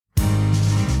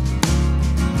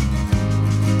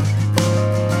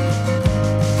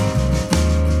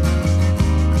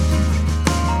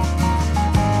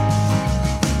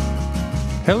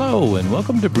Hello, and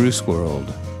welcome to Bruce World,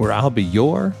 where I'll be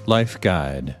your life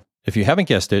guide. If you haven't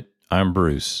guessed it, I'm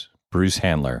Bruce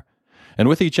Handler. And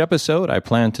with each episode, I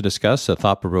plan to discuss a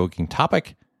thought-provoking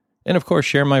topic and, of course,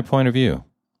 share my point of view.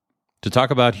 To talk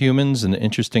about humans and the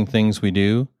interesting things we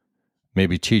do,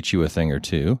 maybe teach you a thing or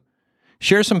two,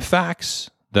 share some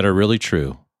facts that are really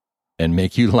true, and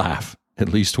make you laugh at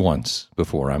least once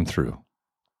before I'm through.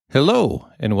 Hello,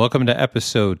 and welcome to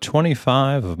episode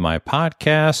 25 of my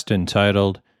podcast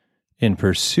entitled, In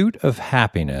Pursuit of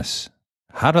Happiness,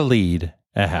 How to Lead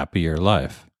a Happier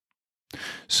Life.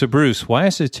 So Bruce, why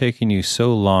is it taking you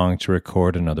so long to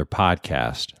record another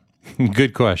podcast?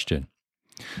 Good question.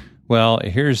 Well,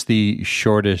 here's the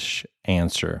shortish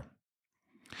answer.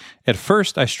 At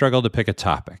first, I struggled to pick a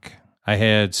topic. I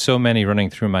had so many running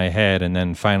through my head and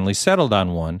then finally settled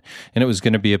on one, and it was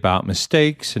going to be about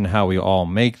mistakes and how we all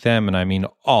make them, and I mean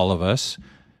all of us,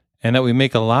 and that we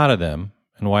make a lot of them,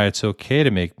 and why it's okay to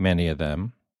make many of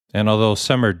them. And although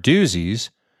some are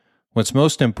doozies, what's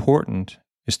most important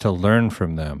is to learn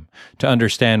from them, to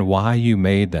understand why you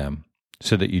made them,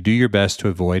 so that you do your best to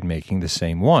avoid making the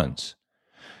same ones.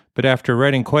 But after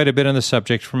writing quite a bit on the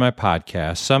subject for my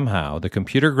podcast, somehow the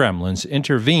computer gremlins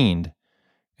intervened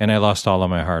and I lost all of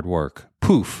my hard work.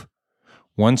 Poof!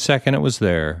 1 second it was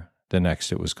there, the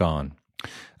next it was gone.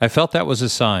 I felt that was a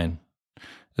sign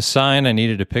I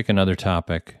needed to pick another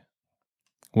topic.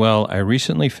 Well, I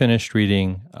recently finished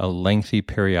reading a lengthy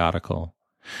periodical.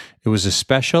 It was a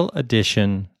special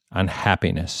edition on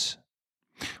happiness.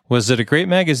 Was it a great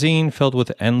magazine filled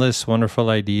with endless, wonderful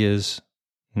ideas?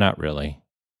 Not really.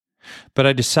 But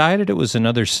I decided it was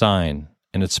another sign,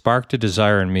 and it sparked a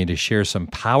desire in me to share some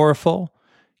powerful,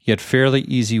 yet fairly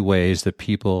easy ways that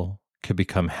people could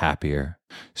become happier.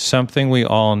 Something we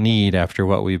all need after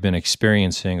what we've been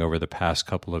experiencing over the past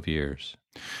couple of years.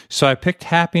 So I picked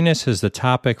happiness as the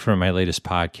topic for my latest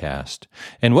podcast.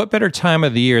 And what better time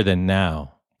of the year than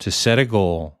now to set a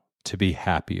goal to be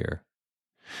happier?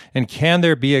 And can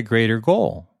there be a greater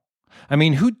goal? I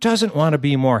mean, who doesn't want to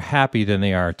be more happy than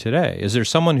they are today? Is there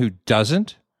someone who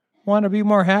doesn't want to be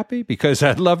more happy? Because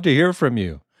I'd love to hear from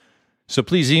you. So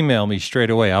please email me straight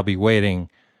away. I'll be waiting,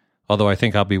 although I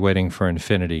think I'll be waiting for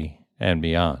infinity and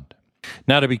beyond.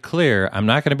 Now, to be clear, I'm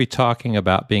not going to be talking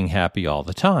about being happy all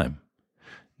the time.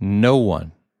 No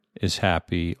one is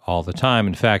happy all the time.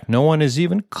 In fact, no one is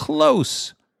even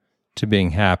close to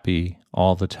being happy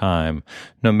all the time,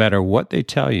 no matter what they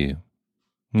tell you.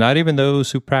 Not even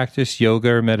those who practice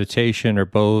yoga or meditation or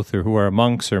both, or who are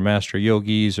monks or master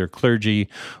yogis or clergy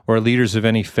or leaders of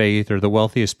any faith or the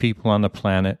wealthiest people on the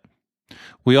planet.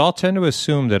 We all tend to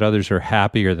assume that others are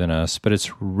happier than us, but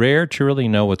it's rare to really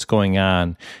know what's going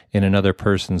on in another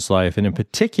person's life, and in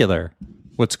particular,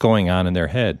 what's going on in their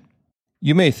head.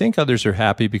 You may think others are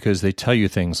happy because they tell you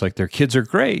things like their kids are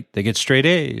great, they get straight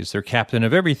A's, they're captain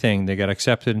of everything, they got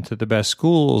accepted into the best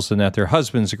schools, and that their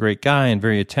husband's a great guy and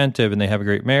very attentive, and they have a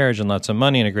great marriage and lots of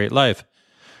money and a great life.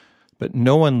 But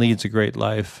no one leads a great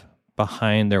life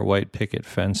behind their white picket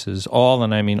fences.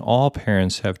 And I mean all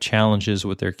parents have challenges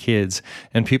with their kids,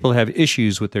 and people have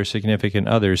issues with their significant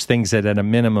others, things that at a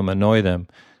minimum annoy them.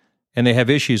 And they have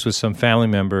issues with some family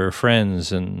member or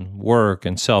friends and work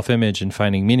and self-image and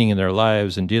finding meaning in their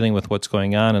lives and dealing with what's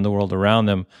going on in the world around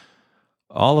them,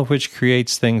 all of which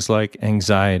creates things like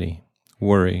anxiety,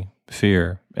 worry,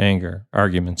 fear, anger,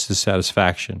 arguments,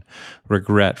 dissatisfaction,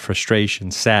 regret,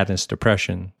 frustration, sadness,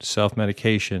 depression,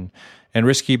 self-medication, and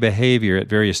risky behavior at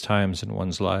various times in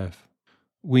one's life.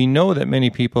 We know that many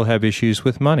people have issues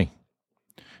with money,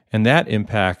 and that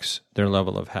impacts their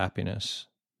level of happiness.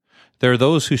 There are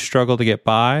those who struggle to get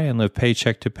by and live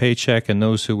paycheck to paycheck, and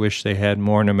those who wish they had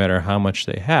more no matter how much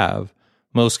they have,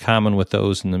 most common with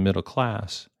those in the middle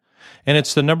class. And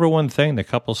it's the number one thing that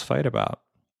couples fight about.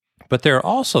 But there are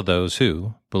also those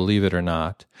who, believe it or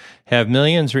not, have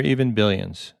millions or even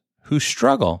billions, who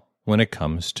struggle when it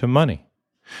comes to money.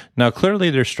 Now, clearly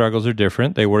their struggles are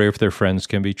different. They worry if their friends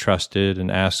can be trusted and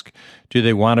ask, do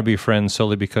they want to be friends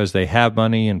solely because they have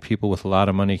money? And people with a lot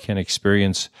of money can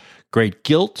experience great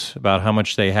guilt about how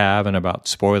much they have and about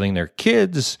spoiling their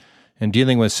kids and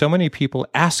dealing with so many people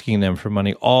asking them for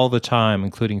money all the time,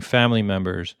 including family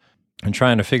members, and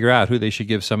trying to figure out who they should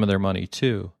give some of their money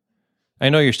to. I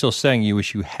know you're still saying you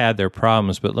wish you had their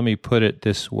problems, but let me put it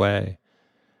this way.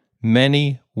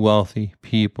 Many wealthy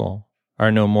people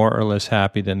are no more or less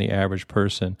happy than the average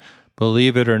person.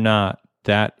 Believe it or not,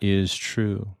 that is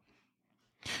true.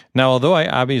 Now, although I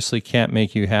obviously can't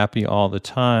make you happy all the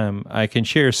time, I can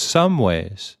share some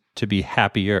ways to be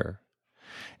happier.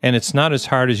 And it's not as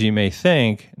hard as you may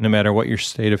think, no matter what your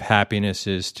state of happiness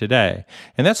is today.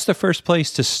 And that's the first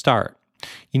place to start.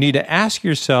 You need to ask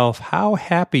yourself how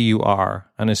happy you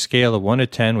are on a scale of 1 to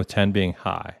 10, with 10 being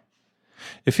high.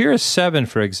 If you're a 7,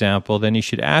 for example, then you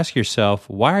should ask yourself,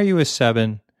 why are you a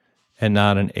 7 and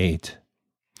not an 8?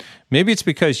 Maybe it's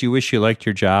because you wish you liked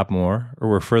your job more, or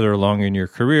were further along in your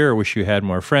career, or wish you had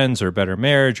more friends or a better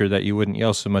marriage, or that you wouldn't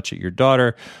yell so much at your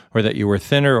daughter, or that you were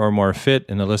thinner or more fit,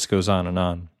 and the list goes on and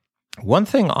on. One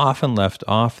thing often left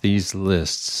off these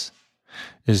lists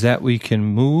is that we can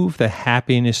move the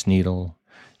happiness needle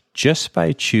just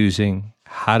by choosing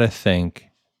how to think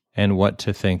and what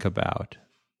to think about.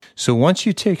 So once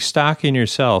you take stock in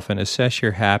yourself and assess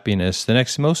your happiness, the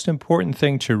next most important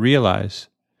thing to realize,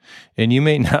 and you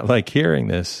may not like hearing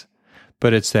this,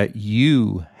 but it's that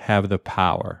you have the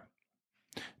power,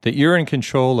 that you're in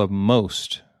control of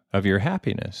most of your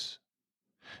happiness.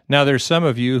 Now, there's some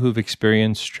of you who've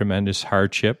experienced tremendous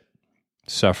hardship,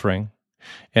 suffering,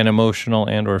 and emotional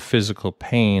and or physical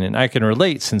pain, and I can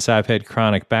relate since I've had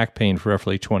chronic back pain for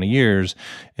roughly 20 years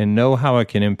and know how it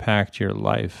can impact your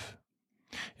life.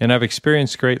 And I've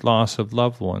experienced great loss of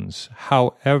loved ones.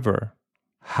 However,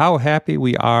 how happy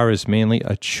we are is mainly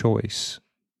a choice,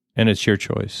 and it's your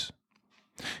choice.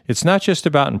 It's not just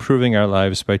about improving our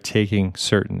lives by taking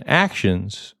certain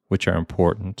actions, which are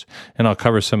important, and I'll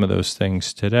cover some of those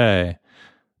things today,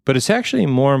 but it's actually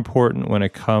more important when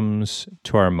it comes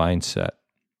to our mindset,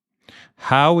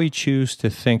 how we choose to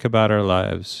think about our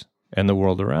lives and the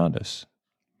world around us.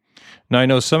 Now, I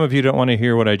know some of you don't want to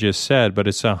hear what I just said, but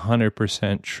it's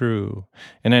 100% true.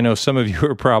 And I know some of you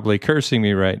are probably cursing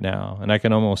me right now, and I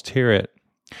can almost hear it.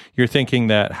 You're thinking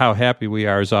that how happy we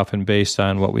are is often based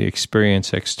on what we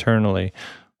experience externally,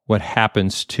 what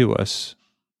happens to us.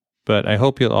 But I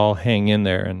hope you'll all hang in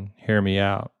there and hear me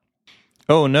out.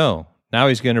 Oh no, now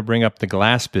he's going to bring up the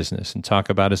glass business and talk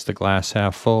about is the glass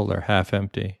half full or half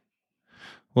empty?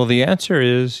 Well, the answer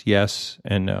is yes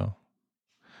and no.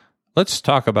 Let's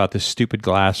talk about this stupid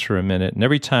glass for a minute. And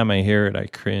every time I hear it, I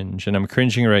cringe. And I'm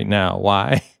cringing right now.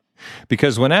 Why?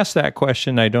 Because when asked that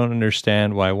question, I don't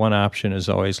understand why one option is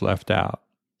always left out.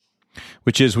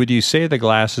 Which is, would you say the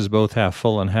glass is both half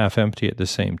full and half empty at the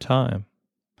same time?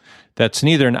 That's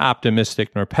neither an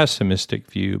optimistic nor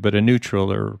pessimistic view, but a neutral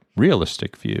or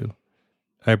realistic view.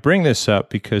 I bring this up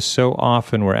because so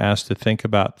often we're asked to think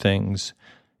about things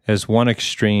as one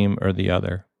extreme or the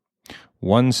other,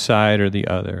 one side or the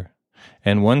other.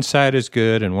 And one side is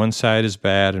good, and one side is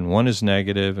bad, and one is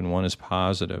negative, and one is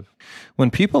positive.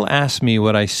 When people ask me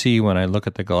what I see when I look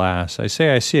at the glass, I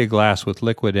say I see a glass with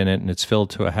liquid in it, and it's filled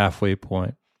to a halfway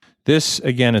point. This,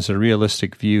 again, is a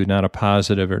realistic view, not a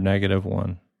positive or negative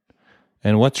one.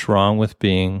 And what's wrong with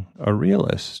being a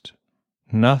realist?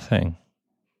 Nothing.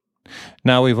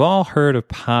 Now, we've all heard of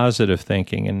positive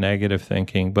thinking and negative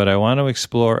thinking, but I want to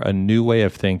explore a new way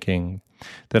of thinking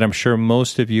that I'm sure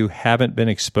most of you haven't been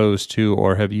exposed to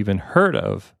or have even heard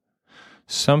of,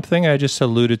 something I just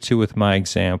alluded to with my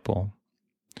example,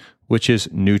 which is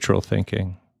neutral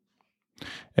thinking.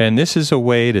 And this is a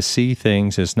way to see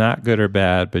things as not good or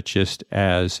bad, but just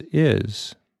as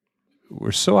is.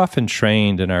 We're so often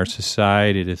trained in our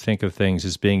society to think of things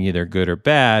as being either good or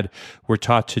bad. We're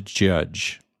taught to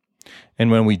judge. And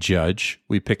when we judge,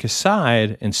 we pick a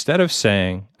side instead of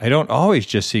saying, I don't always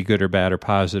just see good or bad or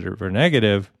positive or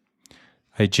negative.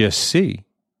 I just see.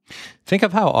 Think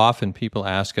of how often people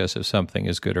ask us if something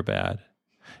is good or bad.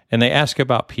 And they ask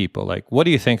about people, like, what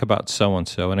do you think about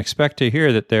so-and-so? And expect to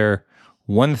hear that they're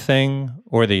one thing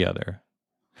or the other.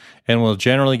 And we'll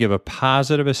generally give a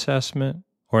positive assessment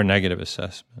or a negative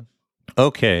assessment.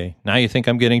 Okay, now you think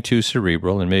I'm getting too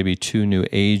cerebral and maybe too new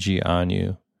agey on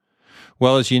you.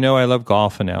 Well, as you know, I love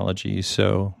golf analogies,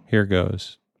 so here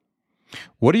goes.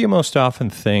 What do you most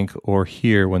often think or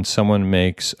hear when someone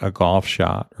makes a golf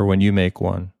shot or when you make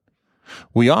one?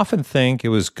 We often think it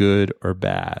was good or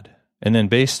bad, and then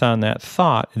based on that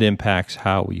thought, it impacts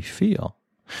how we feel.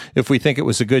 If we think it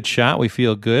was a good shot, we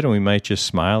feel good, and we might just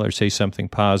smile or say something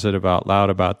positive out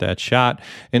loud about that shot.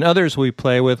 And others we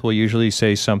play with will usually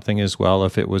say something as well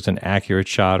if it was an accurate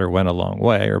shot or went a long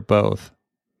way, or both.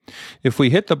 If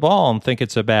we hit the ball and think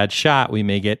it's a bad shot, we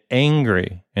may get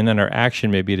angry, and then our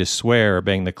action may be to swear or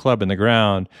bang the club in the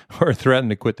ground or threaten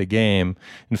to quit the game.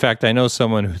 In fact, I know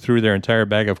someone who threw their entire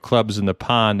bag of clubs in the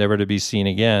pond, never to be seen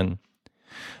again.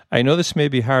 I know this may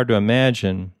be hard to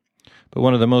imagine, but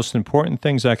one of the most important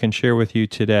things I can share with you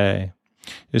today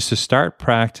is to start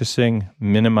practicing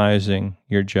minimizing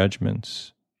your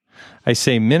judgments. I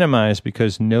say minimize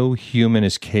because no human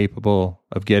is capable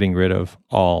of getting rid of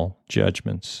all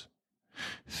judgments.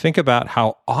 Think about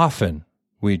how often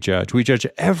we judge. We judge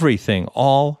everything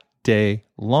all day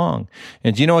long.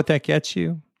 And do you know what that gets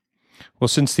you? Well,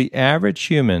 since the average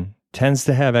human tends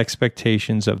to have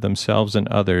expectations of themselves and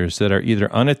others that are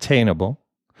either unattainable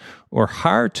or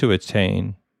hard to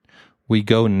attain, we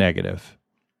go negative.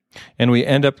 And we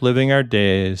end up living our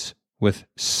days with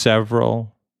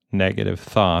several negative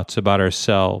thoughts about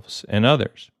ourselves and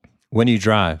others. When you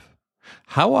drive,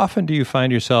 how often do you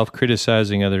find yourself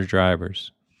criticizing other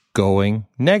drivers, going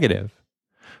negative,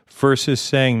 versus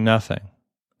saying nothing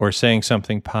or saying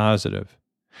something positive?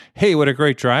 Hey, what a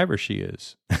great driver she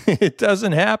is. It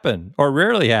doesn't happen, or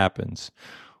rarely happens.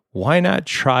 Why not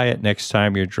try it next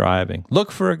time you're driving?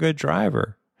 Look for a good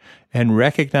driver and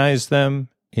recognize them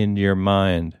in your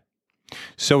mind.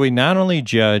 So we not only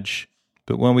judge,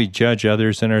 but when we judge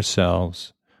others and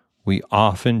ourselves, we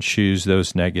often choose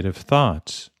those negative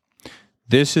thoughts.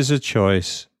 This is a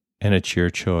choice, and it's your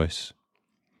choice.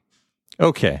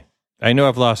 Okay, I know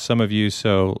I've lost some of you,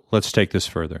 so let's take this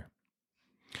further.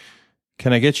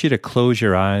 Can I get you to close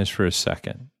your eyes for a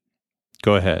second?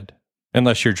 Go ahead,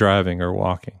 unless you're driving or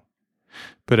walking.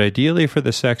 But ideally for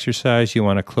this exercise, you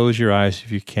want to close your eyes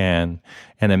if you can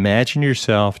and imagine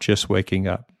yourself just waking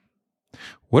up.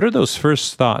 What are those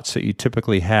first thoughts that you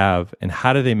typically have, and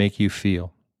how do they make you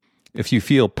feel? If you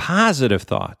feel positive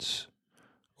thoughts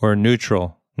or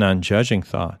neutral, non-judging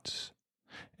thoughts,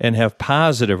 and have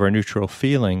positive or neutral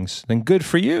feelings, then good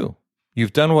for you.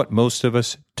 You've done what most of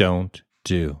us don't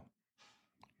do.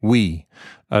 We,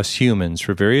 us humans,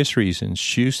 for various reasons,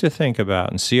 choose to think about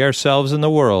and see ourselves in the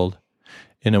world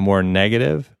in a more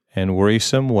negative and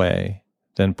worrisome way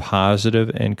than positive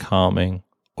and calming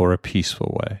or a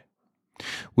peaceful way.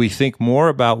 We think more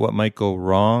about what might go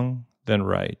wrong than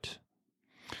right.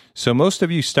 So most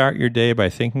of you start your day by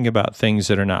thinking about things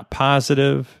that are not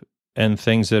positive and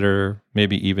things that are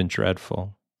maybe even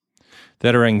dreadful,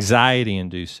 that are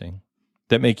anxiety-inducing,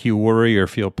 that make you worry or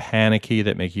feel panicky,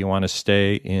 that make you want to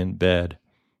stay in bed.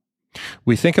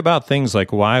 We think about things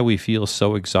like why we feel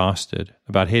so exhausted,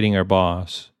 about hating our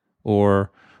boss,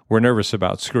 or we're nervous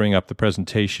about screwing up the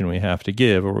presentation we have to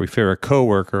give, or we fear a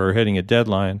coworker or hitting a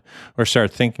deadline, or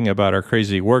start thinking about our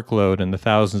crazy workload and the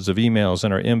thousands of emails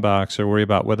in our inbox, or worry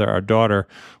about whether our daughter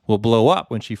will blow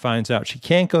up when she finds out she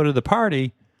can't go to the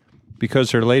party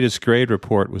because her latest grade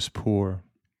report was poor.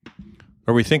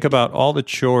 Or we think about all the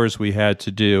chores we had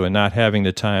to do and not having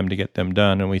the time to get them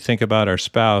done, and we think about our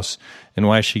spouse and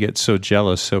why she gets so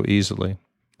jealous so easily.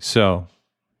 So,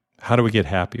 how do we get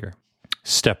happier?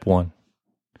 Step 1.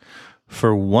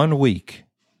 For 1 week,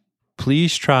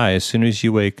 please try as soon as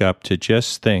you wake up to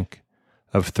just think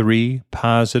of 3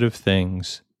 positive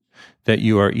things that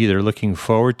you are either looking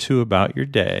forward to about your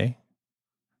day,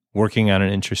 working on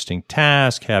an interesting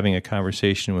task, having a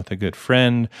conversation with a good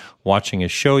friend, watching a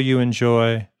show you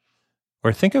enjoy,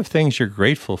 or think of things you're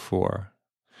grateful for.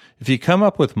 If you come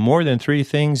up with more than 3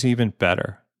 things, even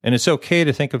better. And it's okay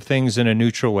to think of things in a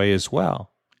neutral way as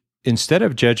well. Instead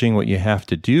of judging what you have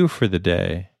to do for the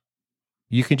day,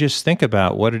 you can just think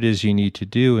about what it is you need to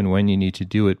do and when you need to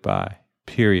do it by,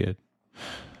 period.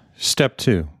 Step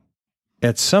 2.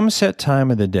 At some set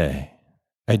time of the day,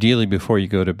 ideally before you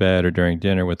go to bed or during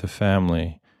dinner with the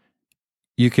family,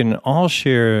 you can all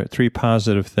share 3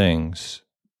 positive things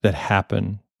that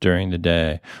happen during the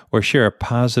day, or share a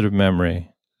positive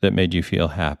memory that made you feel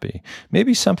happy.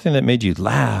 Maybe something that made you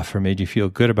laugh or made you feel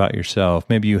good about yourself.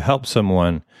 Maybe you helped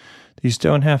someone. These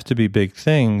don't have to be big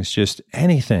things, just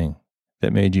anything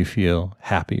that made you feel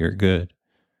happy or good.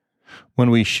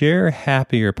 When we share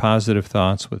happy or positive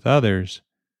thoughts with others,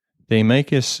 they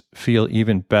make us feel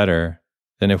even better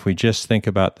than if we just think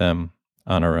about them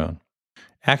on our own.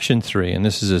 Action 3, and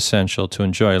this is essential to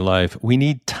enjoy life. We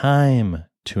need time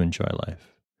to enjoy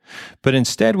life. But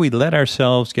instead, we let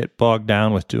ourselves get bogged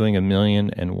down with doing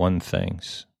 1,000,001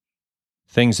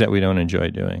 things that we don't enjoy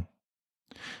doing.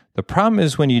 The problem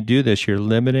is when you do this, you're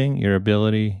limiting your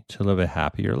ability to live a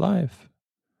happier life.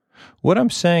 What I'm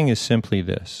saying is simply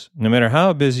this. No matter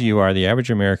how busy you are, the average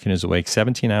American is awake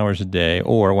 17 hours a day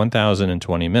or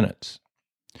 1,020 minutes.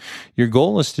 Your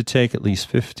goal is to take at least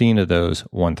 15 of those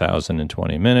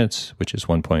 1,020 minutes, which is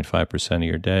 1.5% of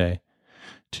your day,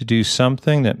 to do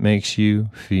something that makes you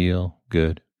feel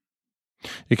good.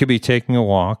 It could be taking a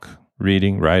walk,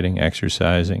 reading, writing,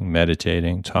 exercising,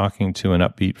 meditating, talking to an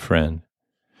upbeat friend.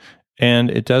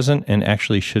 And it doesn't and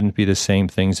actually shouldn't be the same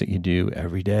things that you do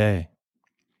every day.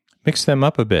 Mix them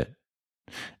up a bit.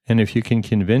 And if you can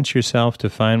convince yourself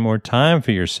to find more time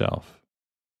for yourself,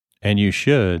 and you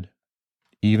should,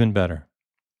 even better.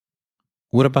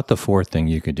 What about the 4th thing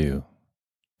you could do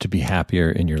to be happier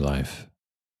in your life?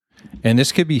 And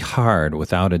this could be hard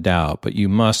without a doubt, but you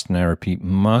must, and I repeat,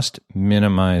 must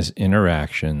minimize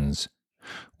interactions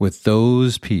with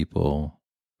those people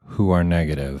who are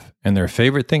negative, and their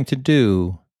favorite thing to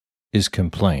do is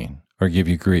complain or give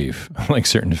you grief, like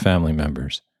certain family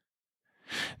members.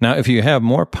 Now, if you have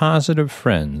more positive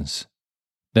friends,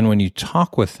 then when you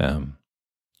talk with them,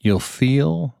 you'll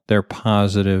feel their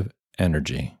positive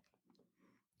energy.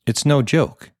 It's no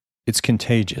joke. It's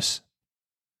contagious.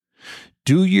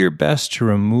 Do your best to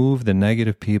remove the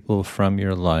negative people from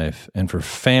your life, and for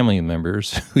family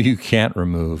members who you can't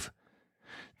remove,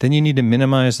 then you need to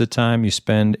minimize the time you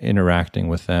spend interacting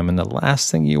with them. And the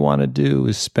last thing you want to do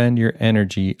is spend your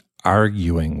energy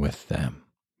arguing with them.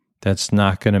 That's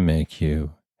not going to make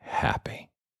you happy,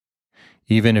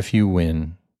 even if you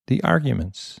win the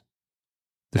arguments.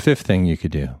 The fifth thing you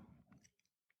could do.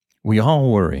 We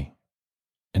all worry,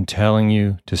 and telling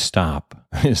you to stop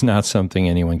is not something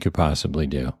anyone could possibly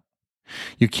do.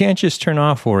 You can't just turn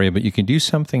off worry, but you can do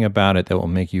something about it that will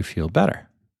make you feel better.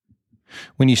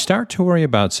 When you start to worry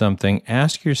about something,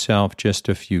 ask yourself just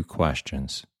a few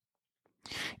questions.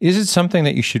 Is it something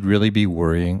that you should really be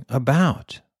worrying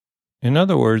about? In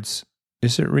other words,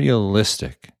 is it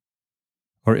realistic?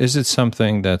 Or is it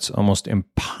something that's almost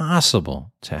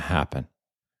impossible to happen?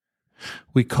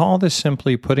 We call this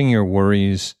simply putting your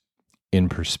worries in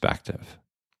perspective.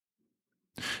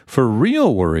 For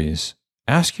real worries,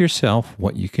 ask yourself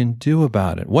what you can do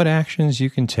about it, what actions you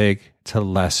can take to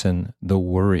lessen the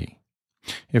worry.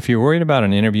 If you're worried about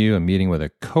an interview, a meeting with a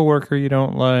coworker you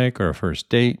don't like, or a first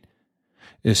date,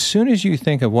 as soon as you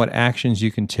think of what actions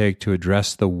you can take to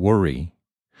address the worry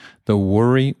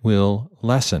will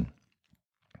lessen.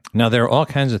 Now, there are all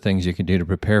kinds of things you can do to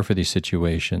prepare for these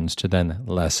situations to then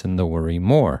lessen the worry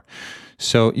more.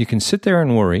 So you can sit there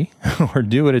and worry or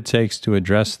do what it takes to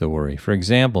address the worry. For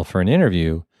example, for an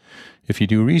interview, if you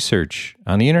do research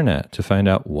on the internet to find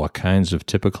out what kinds of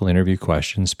typical interview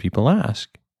questions people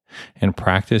ask, and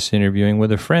practice interviewing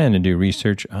with a friend and do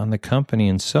research on the company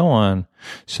and so on,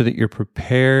 so that you're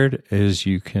prepared as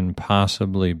you can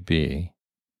possibly be,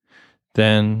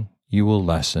 then you will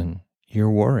lessen your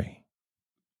worry.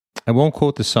 I won't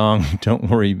quote the song, "Don't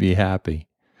Worry, Be Happy,"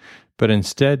 but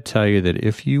instead tell you that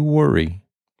if you worry,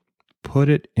 put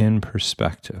it in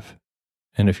perspective.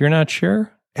 And if you're not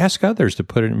sure, ask others to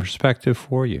put it in perspective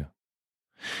for you.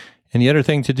 And the other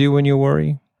thing to do when you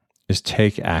worry is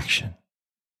take action,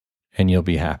 and you'll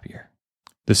be happier.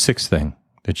 The sixth thing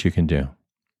that you can do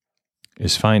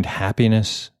is find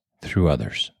happiness through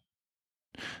others.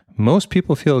 Most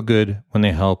people feel good when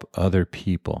they help other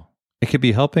people. It could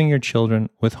be helping your children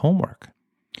with homework,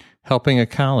 helping a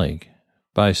colleague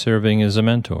by serving as a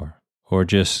mentor, or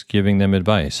just giving them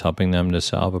advice, helping them to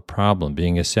solve a problem,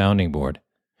 being a sounding board,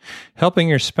 helping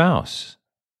your spouse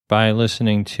by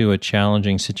listening to a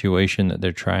challenging situation that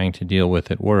they're trying to deal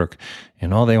with at work,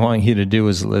 and all they want you to do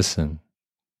is listen.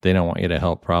 They don't want you to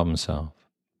help problem solve.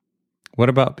 What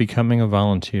about becoming a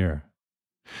volunteer?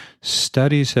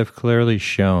 Studies have clearly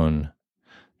shown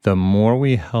the more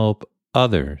we help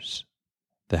others,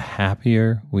 the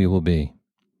happier we will be.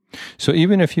 So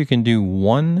even if you can do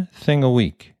one thing a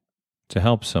week to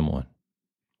help someone,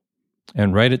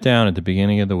 and write it down at the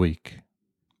beginning of the week,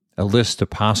 a list of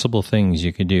possible things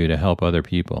you can do to help other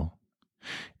people,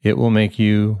 it will make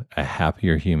you a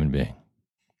happier human being.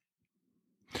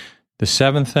 The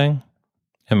seventh thing,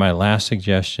 and my last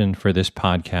suggestion for this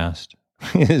podcast,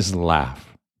 is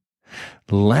laugh.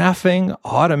 Laughing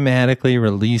automatically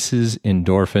releases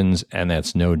endorphins, and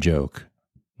that's no joke.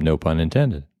 No pun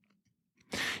intended.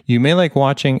 You may like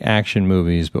watching action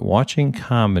movies, but watching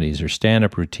comedies or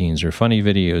stand-up routines or funny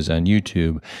videos on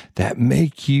YouTube that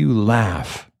make you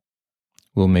laugh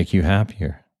will make you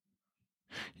happier.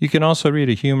 You can also read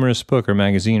a humorous book or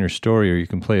magazine or story, or you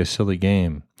can play a silly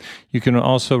game. You can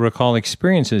also recall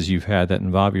experiences you've had that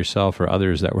involve yourself or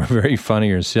others that were very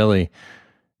funny or silly,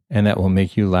 and that will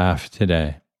make you laugh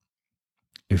today.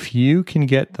 If you can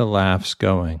get the laughs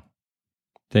going,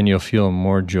 then you'll feel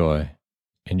more joy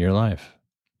in your life.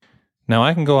 Now,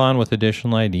 I can go on with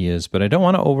additional ideas, but I don't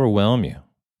want to overwhelm you.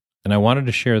 And I wanted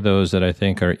to share those that I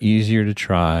think are easier to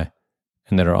try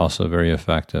and that are also very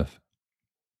effective.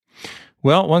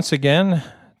 Well, once again,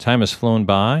 time has flown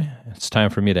by. It's time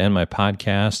for me to end my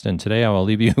podcast. And today I will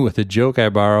leave you with a joke I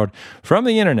borrowed from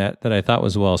the internet that I thought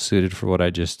was well suited for what I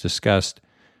just discussed.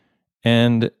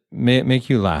 And may it make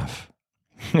you laugh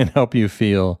and help you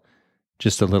feel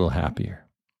just a little happier.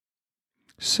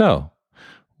 So,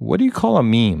 what do you call a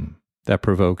meme that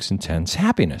provokes intense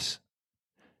happiness?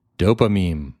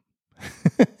 Dopamine.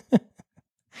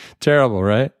 Terrible,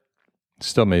 right?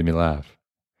 Still made me laugh.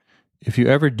 If you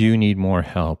ever do need more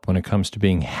help when it comes to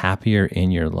being happier in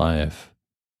your life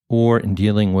or in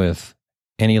dealing with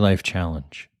any life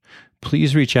challenge,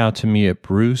 please reach out to me at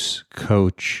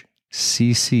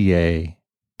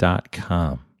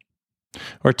brucecoachcca.com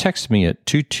or text me at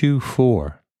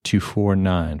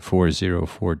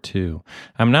 224-249-4042.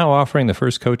 I'm now offering the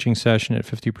first coaching session at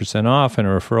 50% off and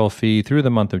a referral fee through the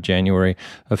month of January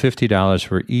of $50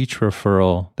 for each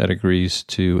referral that agrees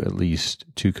to at least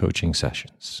 2 coaching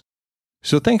sessions.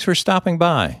 So thanks for stopping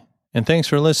by, and thanks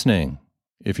for listening.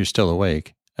 If you're still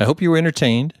awake, I hope you were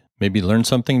entertained, maybe learned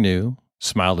something new,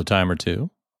 smiled a time or two.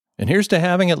 And here's to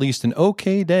having at least an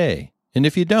okay day. And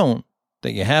if you don't,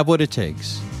 that you have what it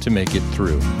takes to make it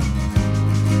through.